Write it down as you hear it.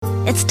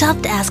it's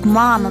tough to ask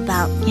Mom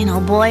about,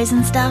 boys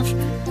and stuff.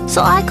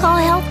 So I call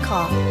Health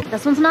Call.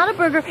 This one's not a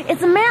burger,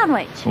 it's a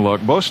manwich.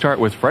 Look, both start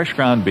with fresh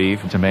ground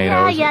beef,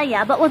 tomatoes.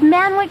 Yeah, but with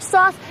manwich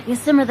sauce, you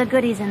simmer the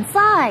goodies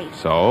inside.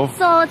 So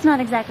it's not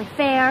exactly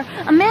fair.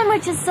 A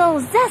manwich is so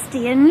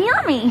zesty and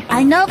yummy.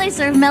 I know they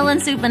serve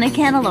melon soup in a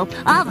cantaloupe,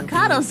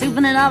 avocado soup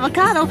in an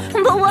avocado,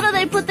 but what do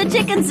they put the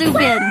chicken soup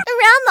in?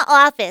 Around the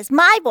office,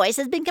 my voice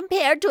has been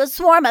compared to a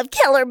swarm of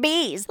killer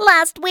bees.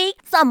 Last week,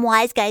 some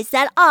wise guy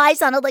said I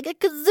sounded like a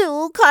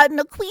kazoo caught in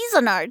a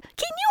Cuisinart.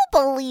 Can you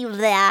believe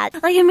that?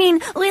 Oh, you mean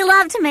we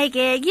love to make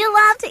it, you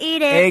love to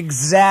eat it.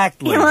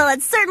 Exactly. Well,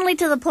 it's certainly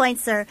to the point,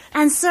 sir.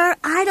 And, sir,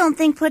 I don't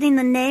think putting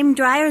the name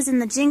Dryers in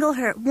the jingle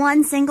hurt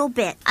one single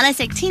bit. And I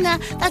say, Tina,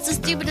 that's the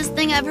stupidest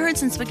thing I've heard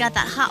since we got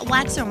that hot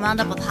waxer and wound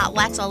up with hot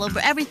wax all over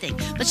everything.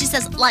 But she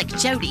says, like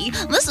Jody,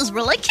 this is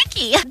really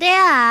kicky.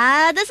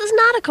 Dad, this is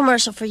not a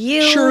commercial for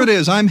you. Sure it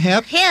is. I'm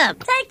hip.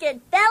 Hip. Take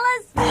it,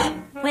 fellas.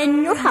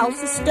 When your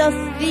house is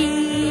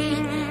stuffy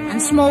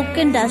and smoke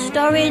and dust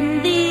are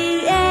in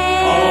the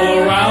air,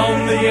 all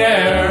around the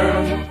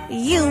air,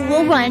 you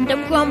will wind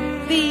up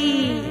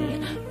grumpy.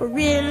 But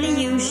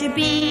really you should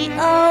be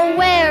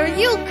aware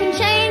you can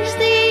change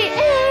the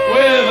air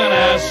with an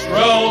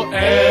Astro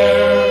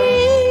Air.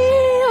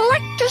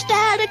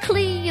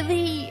 electrostatically.